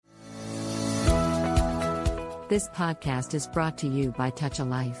This podcast is brought to you by Touch a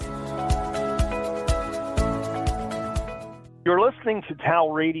Life. You're listening to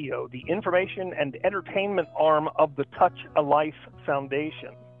TALRadio, the information and entertainment arm of the Touch a Life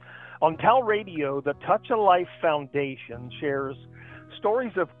Foundation. On TALRadio, the Touch a Life Foundation shares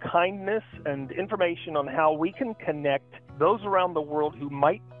stories of kindness and information on how we can connect those around the world who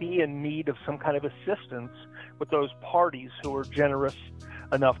might be in need of some kind of assistance with those parties who are generous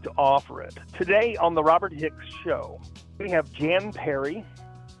enough to offer it. Today on the Robert Hicks Show, we have Jan Perry,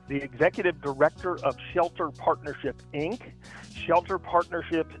 the Executive Director of Shelter Partnership, Inc. Shelter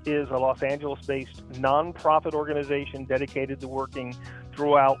Partnership is a Los Angeles-based nonprofit organization dedicated to working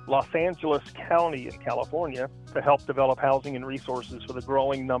throughout Los Angeles County in California to help develop housing and resources for the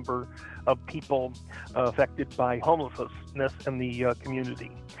growing number of people affected by homelessness in the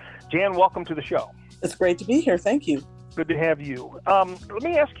community. Jan, welcome to the show. It's great to be here. Thank you. Good to have you. Let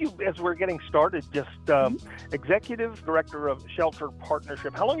me ask you, as we're getting started, just Executive Director of Shelter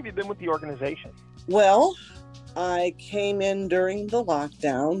Partnership, how long have you been with the organization? Well, I came in during the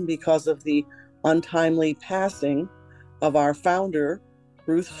lockdown because of the untimely passing of our founder,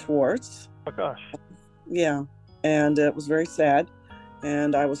 Ruth Schwartz. Oh, gosh. Yeah, and it was very sad.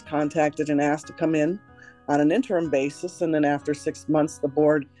 And I was contacted and asked to come in on an interim basis. And then after 6 months, the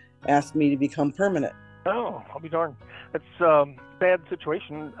board asked me to become permanent. Oh, I'll be darned. It's a bad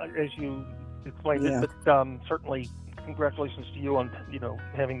situation, as you explained it, but certainly congratulations to you on,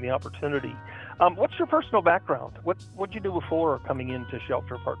 having the opportunity. What's your personal background? What'd you do before coming into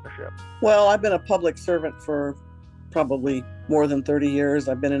Shelter Partnership? Well, I've been a public servant for probably more than 30 years.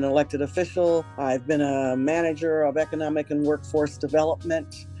 I've been an elected official. I've been a manager of economic and workforce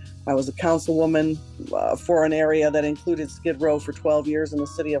development. I was a councilwoman for an area that included Skid Row for 12 years in the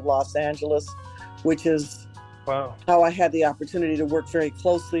city of Los Angeles, which is how I had the opportunity to work very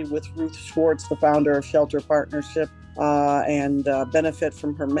closely with Ruth Schwartz, the founder of Shelter Partnership, and benefit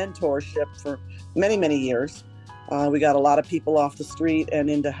from her mentorship for many, many years. We got a lot of people off the street and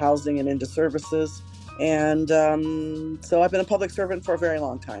into housing and into services. And so I've been a public servant for a very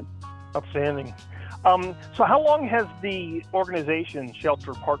long time. Outstanding. So how long has the organization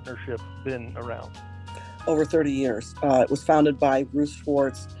Shelter Partnership been around? Over 30 years. It was founded by Ruth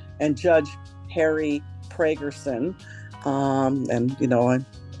Schwartz and Judge Harry Pragerson.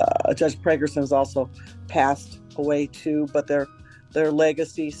 Judge Pragerson has also passed away too, but their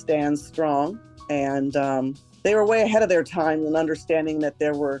legacy stands strong. And they were way ahead of their time in understanding that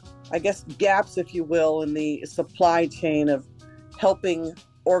there were, I guess, gaps, if you will, in the supply chain of helping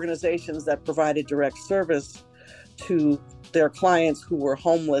organizations that provided direct service to their clients who were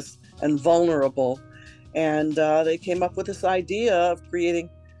homeless and vulnerable. And they came up with this idea of creating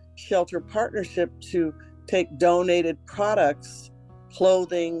Shelter Partnership to take donated products,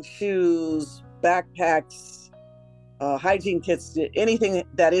 clothing, shoes, backpacks, hygiene kits, anything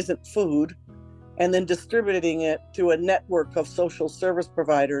that isn't food, and then distributing it to a network of social service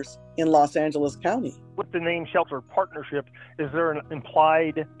providers in Los Angeles County. With the name Shelter Partnership, is there an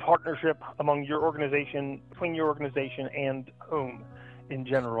implied partnership among your organization, between your organization and whom in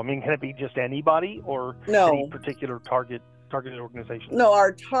general? I mean, can it be just anybody or any particular targeted organization? No,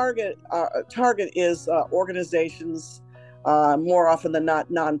 our target is organizations, more often than not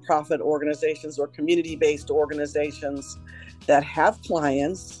nonprofit organizations or community-based organizations that have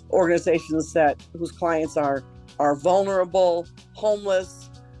clients, organizations whose clients are vulnerable, homeless,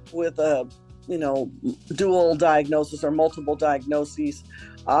 with a dual diagnosis or multiple diagnoses,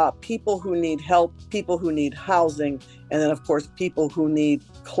 people who need help, people who need housing, and then of course people who need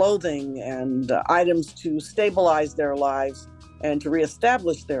clothing and items to stabilize their lives and to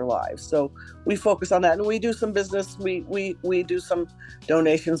reestablish their lives. So we focus on that, and we do some business. We do some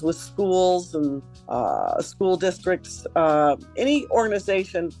donations with schools and school districts. Any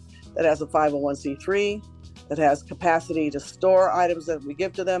organization that has a 501c3, that has capacity to store items that we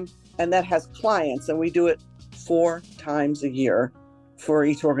give to them, and that has clients, and we do it 4 times a year for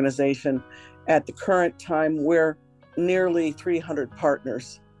each organization. At the current time, we're nearly 300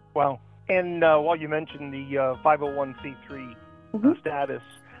 partners. Wow. And while you mentioned the 501c3 status,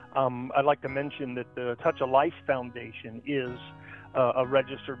 I'd like to mention that the Touch a Life Foundation is a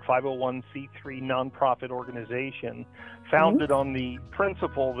registered 501c3 nonprofit organization founded on the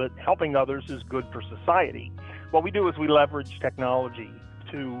principle that helping others is good for society. What we do is we leverage technology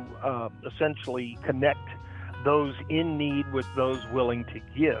to essentially connect those in need with those willing to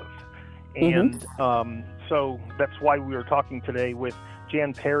give. And so that's why we are talking today with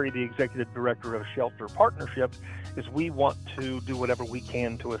Jan Perry, the Executive Director of Shelter Partnership, is we want to do whatever we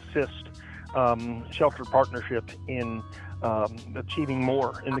can to assist shelter partnership in achieving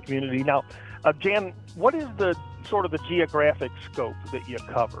more in the community. Now, Jan, what is the sort of the geographic scope that you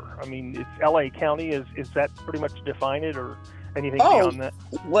cover? I mean, it's LA County. Is that pretty much define it, or anything beyond that?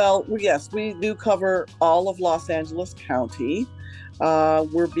 Well, yes, we do cover all of Los Angeles County.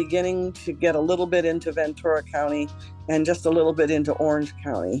 We're beginning to get a little bit into Ventura County and just a little bit into Orange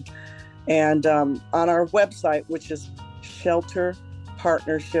County. And on our website, which is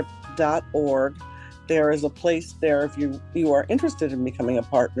shelterpartnership.org, there is a place there if you are interested in becoming a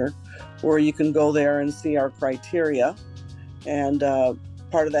partner, where you can go there and see our criteria. And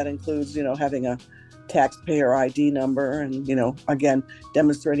part of that includes, having a taxpayer ID number and, again,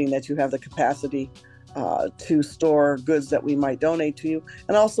 demonstrating that you have the capacity to store goods that we might donate to you.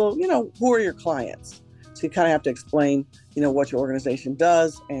 And also, who are your clients? So you kind of have to explain, what your organization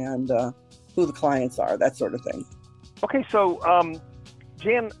does and who the clients are, that sort of thing. Okay, so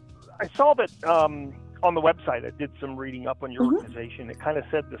Jan, I saw that on the website, I did some reading up on your organization. It kind of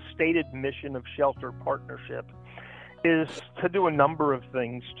said the stated mission of Shelter Partnership is to do a number of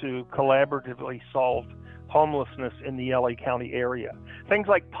things to collaboratively solve homelessness in the LA County area. Things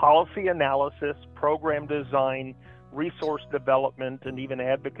like policy analysis, program design, resource development, and even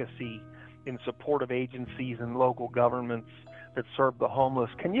advocacy in support of agencies and local governments that serve the homeless.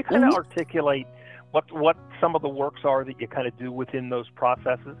 Can you kind of articulate what some of the works are that you kind of do within those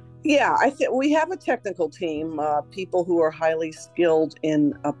processes? Yeah, I think we have a technical team, people who are highly skilled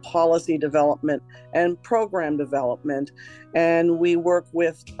in policy development and program development. And we work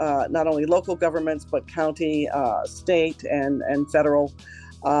with not only local governments, but county, state, and federal,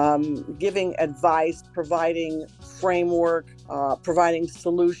 giving advice, providing framework, providing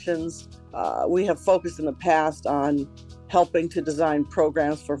solutions. We have focused in the past on helping to design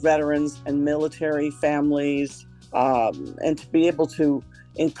programs for veterans and military families, and to be able to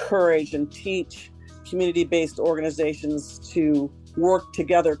encourage and teach community-based organizations to work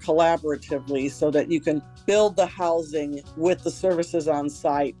together collaboratively so that you can build the housing with the services on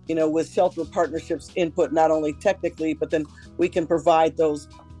site, with Shelter Partnerships input, not only technically, but then we can provide those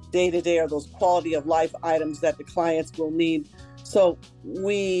day-to-day or those quality of life items that the clients will need. So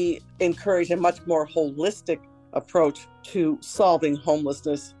we encourage a much more holistic approach to solving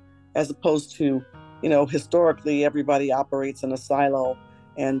homelessness, as opposed to, historically everybody operates in a silo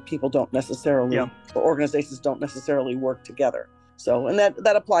and people don't necessarily, or organizations don't necessarily work together. So, and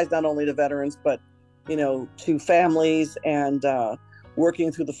that applies not only to veterans, but, to families and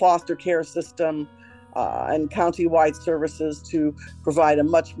working through the foster care system and countywide services to provide a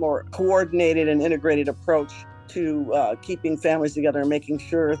much more coordinated and integrated approach to keeping families together and making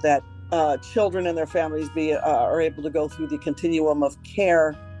sure that children and their families are able to go through the continuum of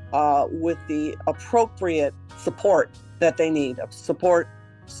care with the appropriate support that they need, support,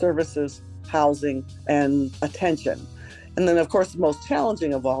 services, housing, and attention. And then, of course, the most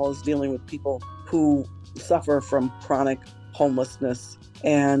challenging of all is dealing with people who suffer from chronic homelessness.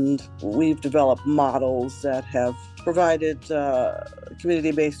 And we've developed models that have provided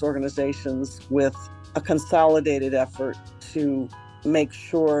community-based organizations with a consolidated effort to make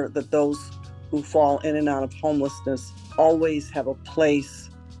sure that those who fall in and out of homelessness always have a place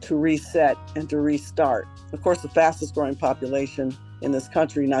to reset and to restart. Of course, the fastest growing population in this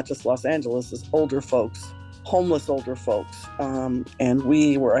country, not just Los Angeles, is older folks, homeless older folks. And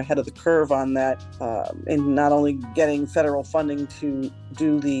we were ahead of the curve on that in not only getting federal funding to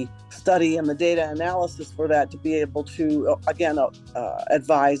do the study and the data analysis for that, to be able to, again,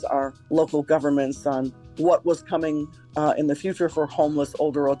 advise our local governments on what was coming in the future for homeless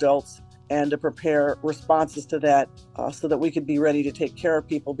older adults, and to prepare responses to that so that we could be ready to take care of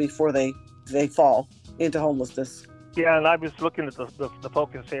people before they fall into homelessness. Yeah, and I was looking at the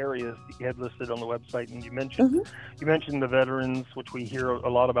focus areas that you had listed on the website, and you mentioned the veterans, which we hear a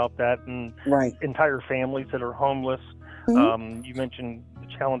lot about that, and entire families that are homeless. You mentioned the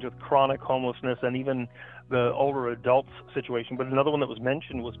challenge with chronic homelessness and even the older adults situation. But another one that was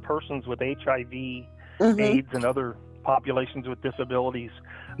mentioned was persons with HIV, AIDS, and other populations with disabilities.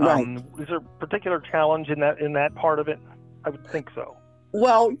 Is there a particular challenge in that part of it? I would think so.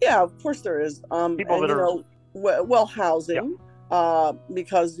 Well, yeah, of course there is. People that are housing,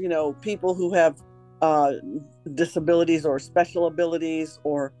 because people who have disabilities or special abilities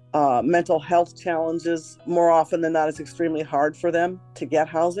or mental health challenges, more often than not, it's extremely hard for them to get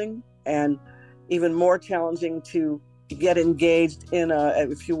housing, and even more challenging to get engaged in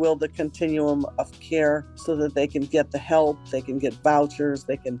if you will, the continuum of care, so that they can get the help, they can get vouchers,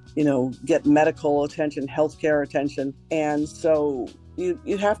 they can, get medical attention, healthcare attention. And so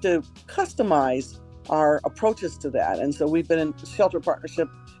you have to customize our approaches to that. And so we've been in Shelter Partnership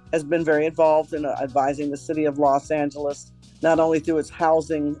has been very involved in advising the city of Los Angeles, not only through its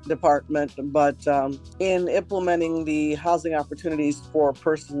housing department, but in implementing the housing opportunities for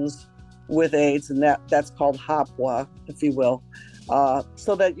persons with AIDS, and that's called HOPWA, if you will,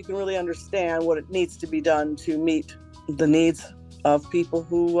 so that you can really understand what it needs to be done to meet the needs of people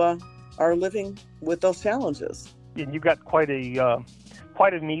who are living with those challenges. And you've got quite a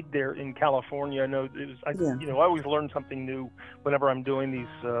need there in California. I know I always learn something new whenever I'm doing these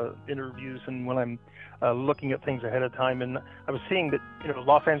interviews and when I'm looking at things ahead of time. And I was seeing that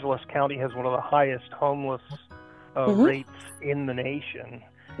Los Angeles County has one of the highest homeless rates in the nation.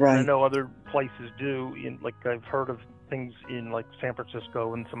 Right. And I know other places do. Like I've heard of things in like San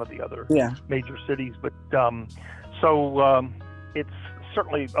Francisco and some of the other major cities. But it's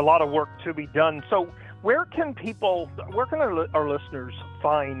certainly a lot of work to be done. So where can our listeners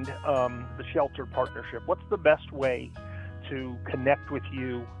find the Shelter Partnership? What's the best way to connect with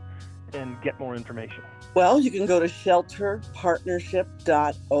you and get more information? Well, you can go to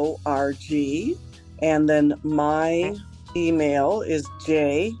shelterpartnership.org, and then my email is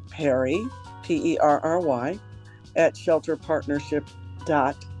jperry, Perry, at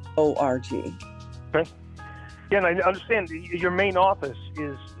shelterpartnership.org. Okay. Yeah, and I understand your main office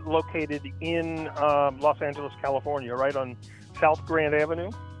is located in Los Angeles, California, right on South Grand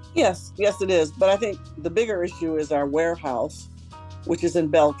Avenue? Yes, it is. But I think the bigger issue is our warehouse, which is in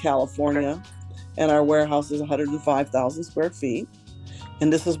Bell, California. Okay. And our warehouse is 105,000 square feet.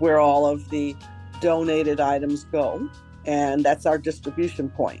 And this is where all of the donated items go. And that's our distribution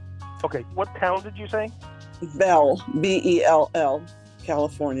point. Okay. What town did you say? Bell, Bell,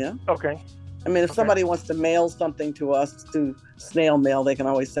 California. Okay. I mean, if somebody wants to mail something to us through snail mail, they can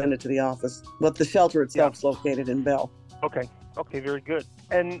always send it to the office. But the shelter itself is located in Bell. Okay, very good.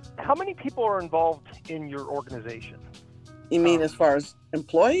 And how many people are involved in your organization? You mean as far as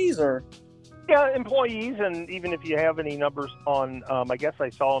employees or? Yeah, employees, and even if you have any numbers on, I guess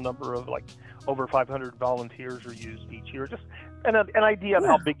I saw a number of like over 500 volunteers are used each year. Just an idea of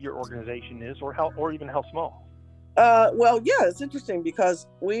how big your organization is, or even how small. It's interesting because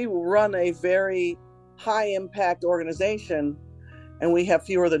we run a very high impact organization and we have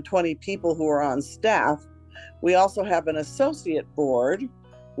fewer than 20 people who are on staff. We also have an associate board,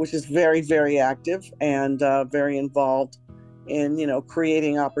 which is very, very active and very involved in,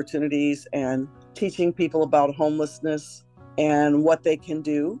 creating opportunities and teaching people about homelessness and what they can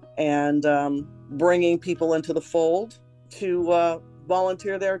do, and bringing people into the fold to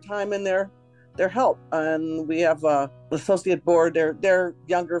volunteer their time and their help. And we have the associate board. They're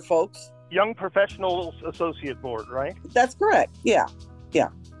younger folks. Young Professionals Associate Board, right? That's correct. Yeah.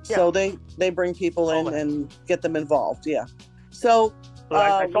 So they bring people in and get them involved. Yeah. So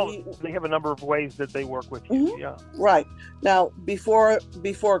I saw they have a number of ways that they work with you. Yeah. Right. Now, before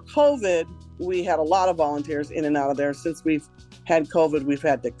COVID, we had a lot of volunteers in and out of there. Since we've had COVID, we've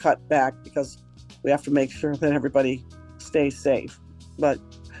had to cut back because we have to make sure that everybody stays safe. But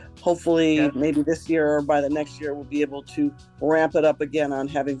hopefully, maybe this year or by the next year, we'll be able to ramp it up again on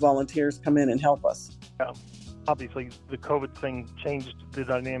having volunteers come in and help us. Yeah. Obviously, the COVID thing changed the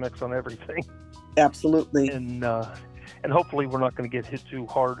dynamics on everything. Absolutely. And hopefully we're not going to get hit too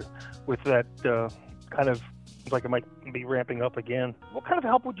hard with that kind of, like it might be ramping up again. What kind of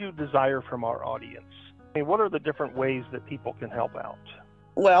help would you desire from our audience? I mean, what are the different ways that people can help out?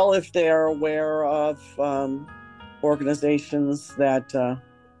 Well, if they're aware of organizations that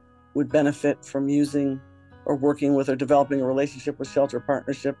would benefit from using or working with or developing a relationship with Shelter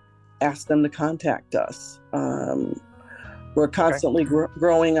Partnership, ask them to contact us. We're constantly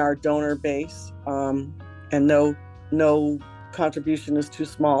growing our donor base, and no contribution is too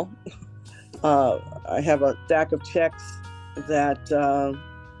small. I have a stack of checks that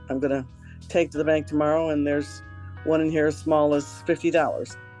I'm going to take to the bank tomorrow, and there's one in here as small as $50. I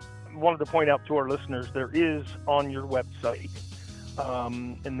wanted to point out to our listeners, there is on your website,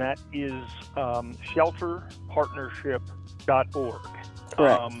 and that is shelterpartnership.org.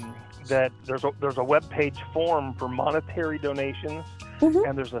 Correct. That there's a web page form for monetary donations,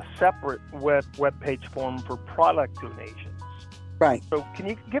 and there's a separate web page form for product donations. Right. So can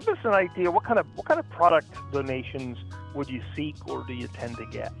you give us an idea what kind of product donations would you seek or do you tend to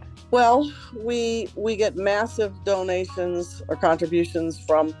get? Well, we get massive donations or contributions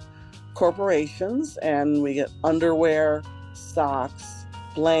from corporations, and we get underwear, socks,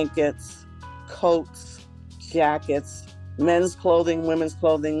 blankets, coats, jackets, men's clothing, women's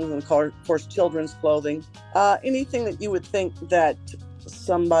clothing, and of course children's clothing. Anything that you would think that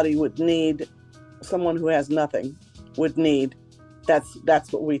somebody would need, someone who has nothing would need,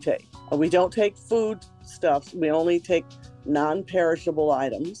 that's what we take. We don't take food stuff. We only take non-perishable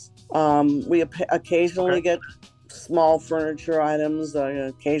items. We occasionally get small furniture items.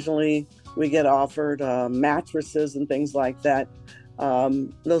 Occasionally we get offered mattresses and things like that.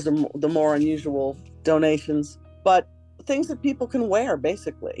 Those are the more unusual donations, but things that people can wear,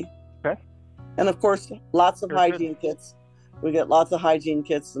 basically. Okay. And of course, lots of hygiene kits. We get lots of hygiene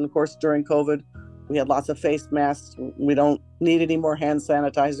kits. And of course, during COVID, we had lots of face masks. We don't need any more hand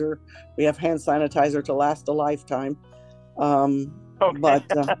sanitizer. We have hand sanitizer to last a lifetime. But,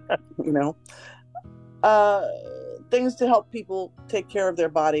 things to help people take care of their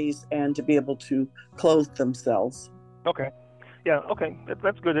bodies and to be able to clothe themselves. Okay. Yeah, okay.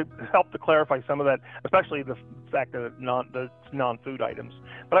 That's good. It helped to clarify some of that, especially the fact that it's non-food items.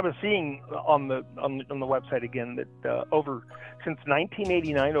 But I was seeing on the website again that since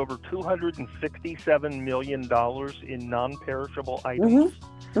 1989, over $267 million in non-perishable items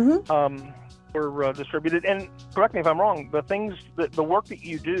were distributed. And correct me if I'm wrong, the work that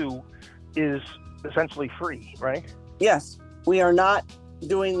you do is essentially free, right? Yes. We are not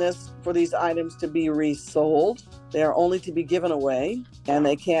doing this for these items to be resold. They are only to be given away, and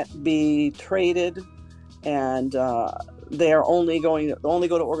they can't be traded, and they are only go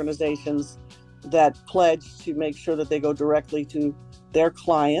to organizations that pledge to make sure that they go directly to their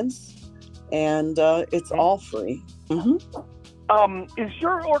clients, and it's all free. Is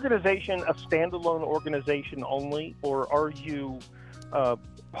your organization a standalone organization only, or are you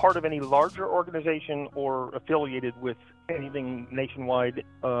part of any larger organization or affiliated with anything nationwide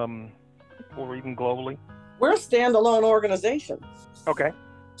or even globally? We're a standalone organization. Okay.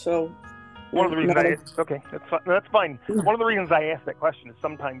 So one of the reasons that's fine. One of the reasons I ask that question is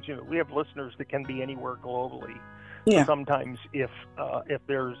sometimes we have listeners that can be anywhere globally. Yeah. Sometimes if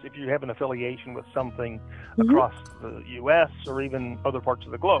you have an affiliation with something across the U.S. or even other parts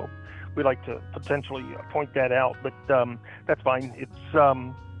of the globe, we like to potentially point that out. But that's fine.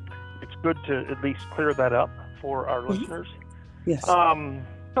 It's good to at least clear that up for our listeners. Yes.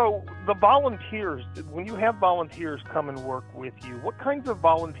 So the volunteers, when you have volunteers come and work with you, what kinds of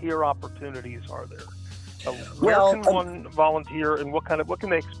volunteer opportunities are there? Where can one volunteer, and what can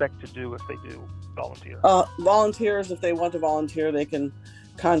they expect to do if they do volunteer? Volunteers, if they want to volunteer, they can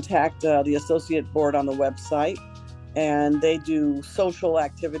contact the associate board on the website, and they do social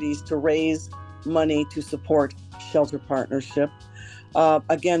activities to raise money to support Shelter Partnership.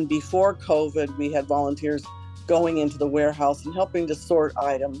 Again, before COVID, we had volunteers going into the warehouse and helping to sort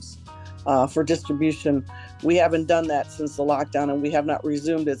items for distribution. We haven't done that since the lockdown, and we have not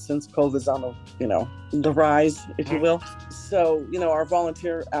resumed it since COVID's on the rise, if you will. So, our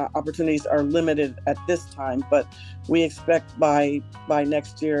volunteer opportunities are limited at this time, but we expect by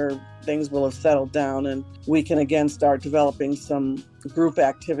next year, things will have settled down and we can again start developing some group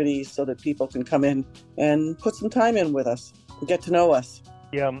activities so that people can come in and put some time in with us, get to know us.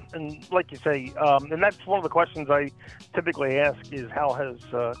 Yeah, and like you say, and that's one of the questions I typically ask is how has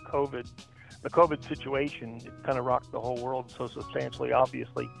the COVID situation, it kind of rocked the whole world so substantially,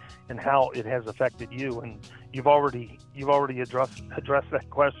 obviously, and how it has affected you. And you've already addressed that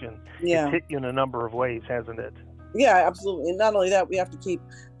question. Yeah. It's hit you in a number of ways, hasn't it? Yeah, absolutely. And not only that, we have to keep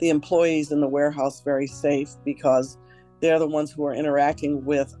the employees in the warehouse very safe because they're the ones who are interacting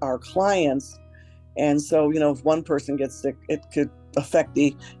with our clients. And so, if one person gets sick, it could affect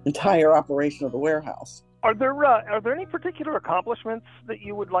the entire operation of the warehouse. Are there any particular accomplishments that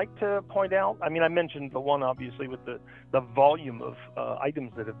you would like to point out? I mean, I mentioned the one, obviously, with the volume of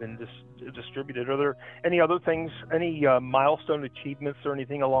items that have been distributed. Are there any other things, any milestone achievements or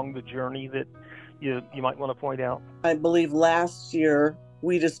anything along the journey that you might want to point out? I believe last year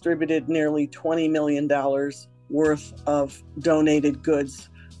we distributed nearly $20 million worth of donated goods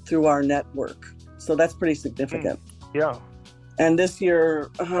through our network. So that's pretty significant. Yeah. And this year,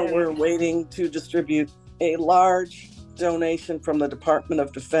 we're waiting to distribute a large donation from the Department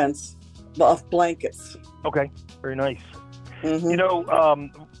of Defense of blankets. Okay, very nice.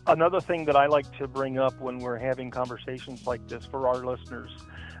 Another thing that I like to bring up when we're having conversations like this for our listeners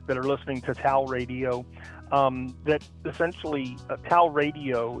that are listening to TALRadio, that essentially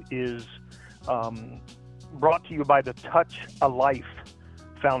TALRadio is brought to you by the Touch a Life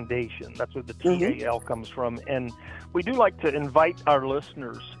Foundation. That's where the TAL comes from. And we do like to invite our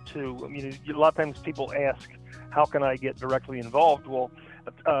listeners to, a lot of times people ask, how can I get directly involved? Well,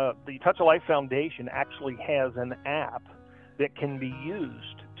 the Touch a Life Foundation actually has an app that can be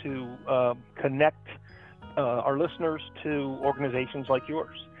used to connect our listeners to organizations like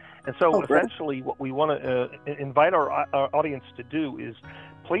yours. And so essentially what we want to invite our audience to do is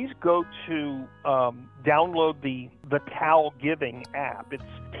please go to download the TAL Giving app. It's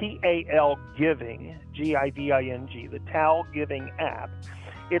TAL Giving, Giving, the TAL Giving app.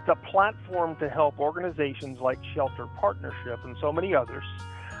 It's a platform to help organizations like Shelter Partnership and so many others,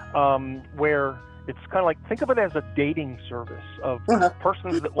 where it's kind of like, think of it as a dating service of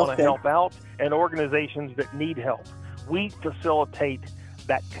persons that want to help out and organizations that need help. We facilitate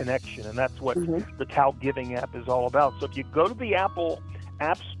that connection, and that's what the TAL Giving app is all about. So if you go to the Apple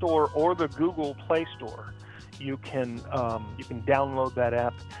App Store or the Google Play Store, you can download that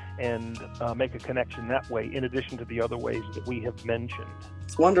app and make a connection that way, in addition to the other ways that we have mentioned.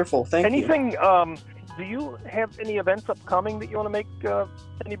 It's wonderful. Thank you. Anything, do you have any events upcoming that you want to make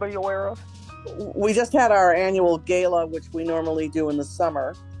anybody aware of? We just had our annual gala, which we normally do in the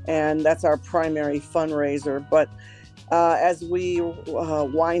summer, and that's our primary fundraiser. But as we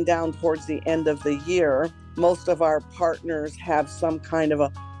wind down towards the end of the year, most of our partners have some kind of a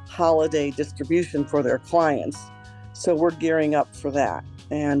holiday distribution for their clients. So we're gearing up for that.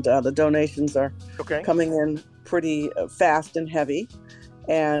 And the donations are coming in pretty fast and heavy.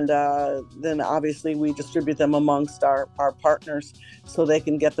 And then obviously we distribute them amongst our partners so they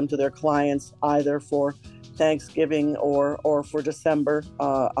can get them to their clients either for Thanksgiving or for December,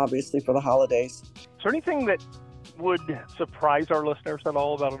 obviously for the holidays. Is there anything that would surprise our listeners at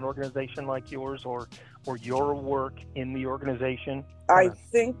all about an organization like yours or your work in the organization? I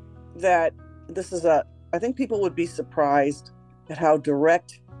think that I think people would be surprised at how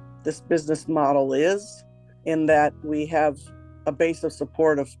direct this business model is, in that we have a base of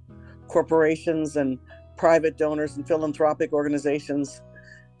support of corporations and private donors and philanthropic organizations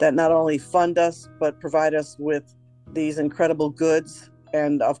that not only fund us, but provide us with these incredible goods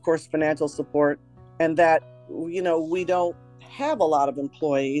and, of course, financial support. And that, we don't have a lot of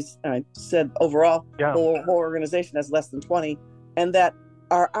employees. I said overall, the whole organization has less than 20. And that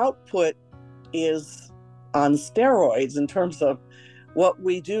our output is on steroids in terms of what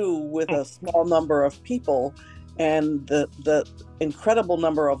we do with a small number of people and the incredible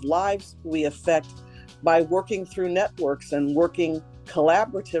number of lives we affect by working through networks and working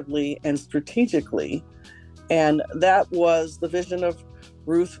collaboratively and strategically. And that was the vision of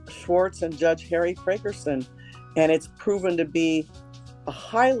Ruth Schwartz and Judge Harry Prakerson. And it's proven to be a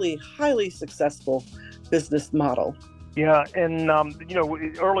highly, highly successful business model. Yeah, and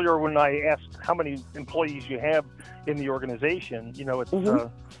earlier when I asked how many employees you have in the organization,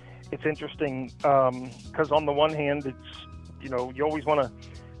 it's interesting because on the one hand, it's you always want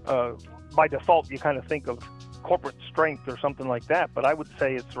to by default you kind of think of corporate strength or something like that, but I would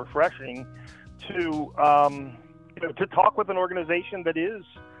say it's refreshing to to talk with an organization that is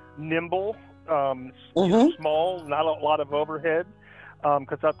nimble, small, not a lot of overhead.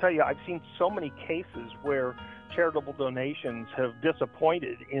 Because I'll tell you, I've seen so many cases where charitable donations have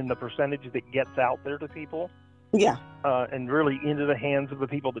disappointed in the percentage that gets out there to people. Yeah. And really into the hands of the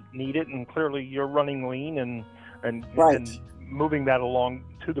people that need it. And clearly you're running lean and moving that along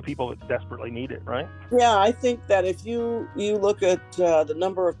to the people that desperately need it, right? Yeah, I think that if you look at the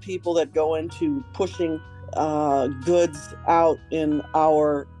number of people that go into pushing goods out in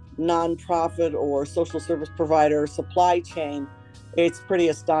our nonprofit or social service provider supply chain, it's pretty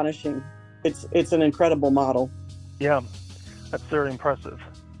astonishing. It's an incredible model. Yeah, that's very impressive.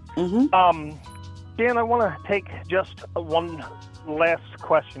 Dan, I want to take just one last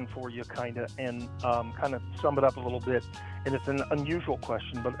question for you, kind of sum it up a little bit. And it's an unusual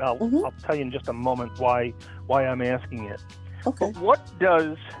question, but I'll tell you in just a moment why I'm asking it. Okay. But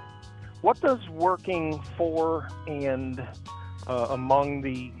what does working for and among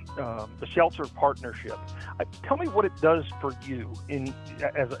the Shelter Partnership, tell me what it does for you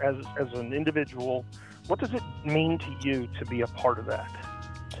as an individual. What does it mean to you to be a part of that?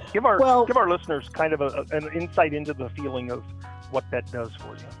 Give our listeners kind of an insight into the feeling of what that does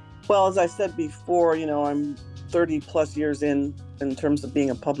for you. Well, as I said before, I'm 30 plus years in terms of being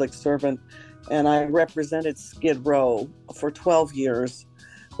a public servant, and I represented Skid Row for 12 years,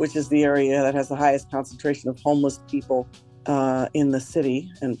 which is the area that has the highest concentration of homeless people in the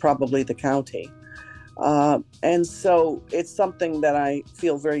city and probably the county. And so it's something that I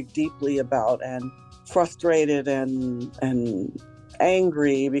feel very deeply about and frustrated and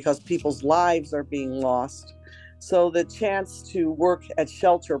angry because people's lives are being lost. So the chance to work at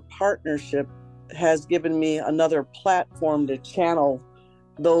Shelter Partnership has given me another platform to channel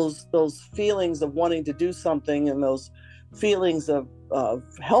those feelings of wanting to do something and those feelings of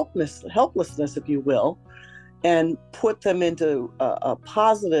helplessness, if you will, and put them into a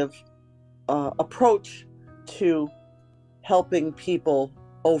positive approach to helping people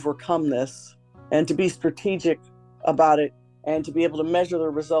overcome this and to be strategic about it and to be able to measure the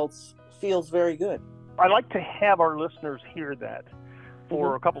results feels very good. I like to have our listeners hear that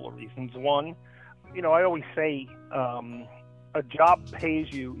for a couple of reasons. One, I always say a job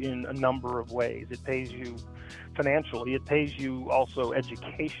pays you in a number of ways. It pays you financially, it pays you also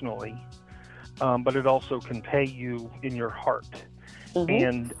educationally, but it also can pay you in your heart.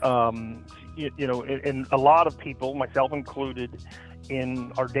 And, and a lot of people, myself included,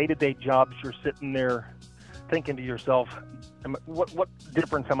 in our day-to-day jobs, you're sitting there thinking to yourself, what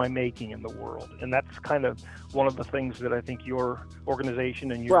difference am I making in the world? And that's kind of one of the things that I think your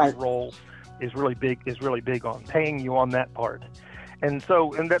organization and your role is really big on, paying you on that part. And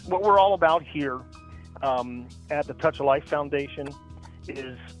that's what we're all about here at the Touch of Life Foundation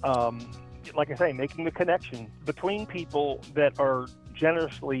is, like I say, making the connection between people that are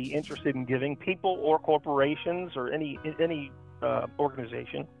generously interested in giving, people or corporations or any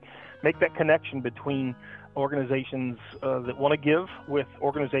organization. Make that connection between organizations that want to give with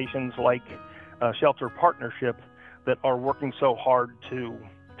organizations like Shelter Partnership that are working so hard to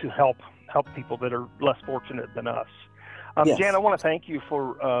help people that are less fortunate than us. Jan, I want to thank you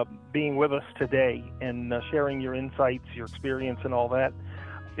for being with us today and sharing your insights, your experience, and all that.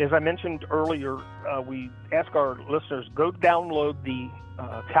 As I mentioned earlier, we ask our listeners, go download the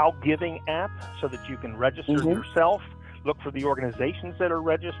TAL Giving app so that you can register yourself, look for the organizations that are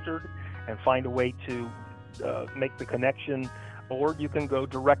registered, and find a way to make the connection. Or you can go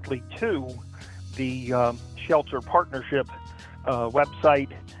directly to the Shelter Partnership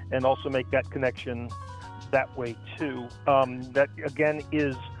website and also make that connection that way too. That again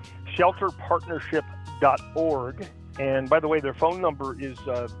is shelterpartnership.org. And by the way, their phone number is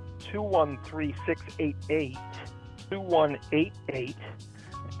 213-688-2188.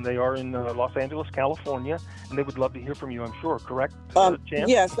 They are in Los Angeles, California, and they would love to hear from you, I'm sure, correct, Jan?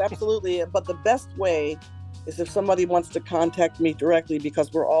 Yes, absolutely. But the best way is if somebody wants to contact me directly,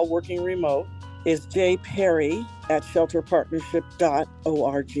 because we're all working remote, is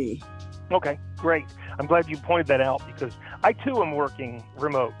jperry@shelterpartnership.org. Okay, great. I'm glad you pointed that out because I too am working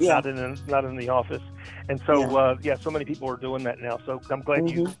remote, not in the office. And so, so many people are doing that now. So I'm glad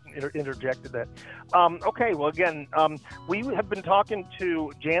you interjected that. Okay, well, again, we have been talking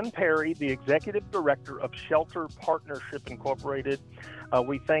to Jan Perry, the Executive Director of Shelter Partnership Incorporated.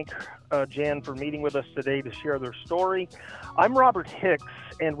 We thank Jan for meeting with us today to share their story. I'm Robert Hicks,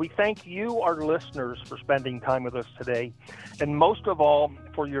 and we thank you, our listeners, for spending time with us today, and most of all,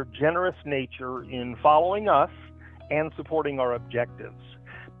 for your generous nature in following us and supporting our objectives.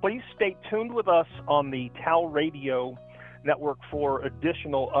 Please stay tuned with us on the TALRadio network for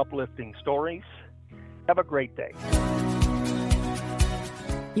additional uplifting stories. Have a great day.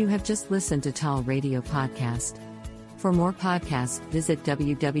 You have just listened to TALRadio podcast. For more podcasts, visit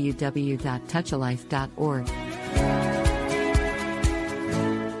www.touchalife.org.